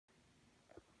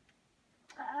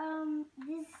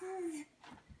This is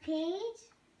Paige.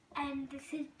 And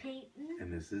this is Payton.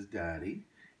 And this is Daddy.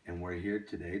 And we're here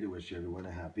today to wish everyone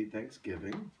a happy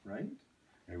Thanksgiving, right?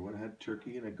 Everyone had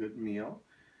turkey and a good meal.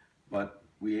 But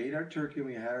we ate our turkey,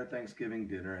 we had our Thanksgiving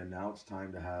dinner, and now it's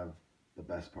time to have the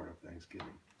best part of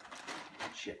Thanksgiving.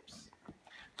 Chips.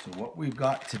 So what we've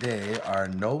got today are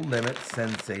No Limit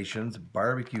Sensations,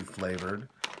 barbecue flavored,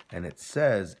 and it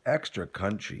says extra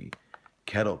country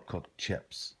kettle cooked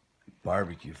chips,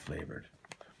 barbecue flavored.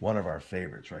 One of our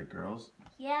favorites, right, girls?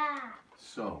 Yeah.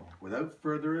 So, without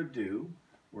further ado,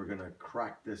 we're gonna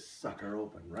crack this sucker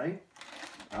open, right?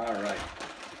 All right,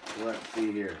 let's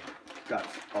see here. Got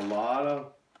a lot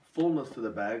of fullness to the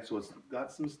bag, so it's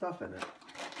got some stuff in it.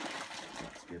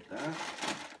 Let's get that.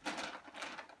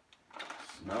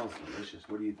 Smells delicious.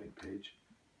 What do you think, Paige?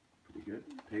 Pretty good.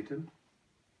 Payton?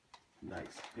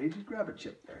 Nice. Paige, you grab a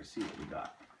chip there. See what we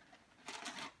got.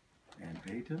 And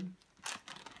Payton.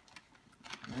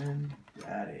 And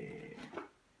Daddy.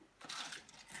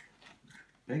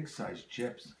 Big size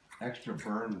chips. Extra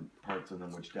burn parts of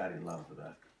them, which Daddy loves the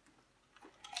best.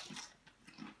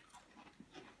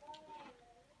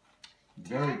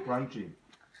 Very crunchy.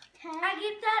 I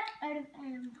give that out of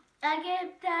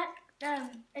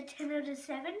a 10 out of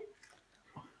 7.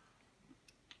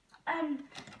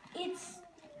 It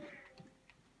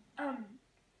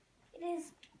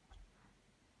is.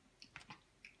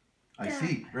 I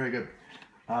see. Very good.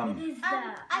 I think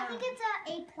it's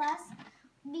a A+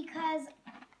 because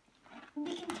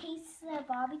we can taste the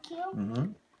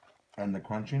barbecue. And the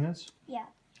crunchiness? Yeah.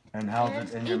 And how's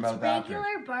it in your mouth after? It's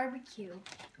regular barbecue.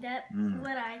 That's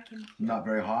what I can feel. Not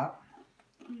very hot?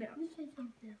 No.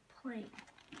 Plain.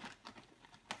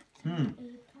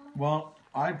 Well,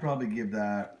 I'd probably give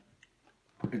that,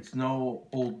 it's no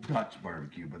Old Dutch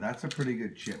barbecue, but that's a pretty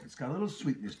good chip. It's got a little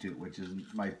sweetness to it, which is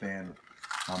my fan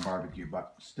on barbecue,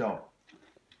 but still,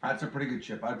 that's a pretty good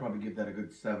chip. I'd probably give that a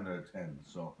good 7 out of 10.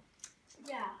 So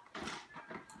Yeah.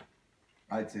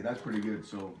 I'd say that's pretty good.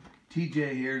 So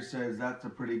TJ here says that's a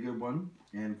pretty good one.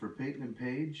 And for Payton and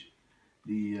Paige,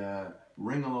 the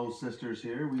Ringalo sisters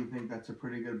here, we think that's a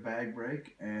pretty good bag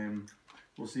break. And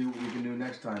we'll see what we can do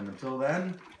next time. Until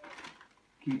then,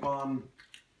 keep on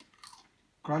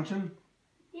crunching,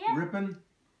 ripping,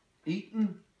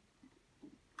 eating.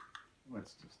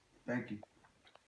 Let's just, thank you.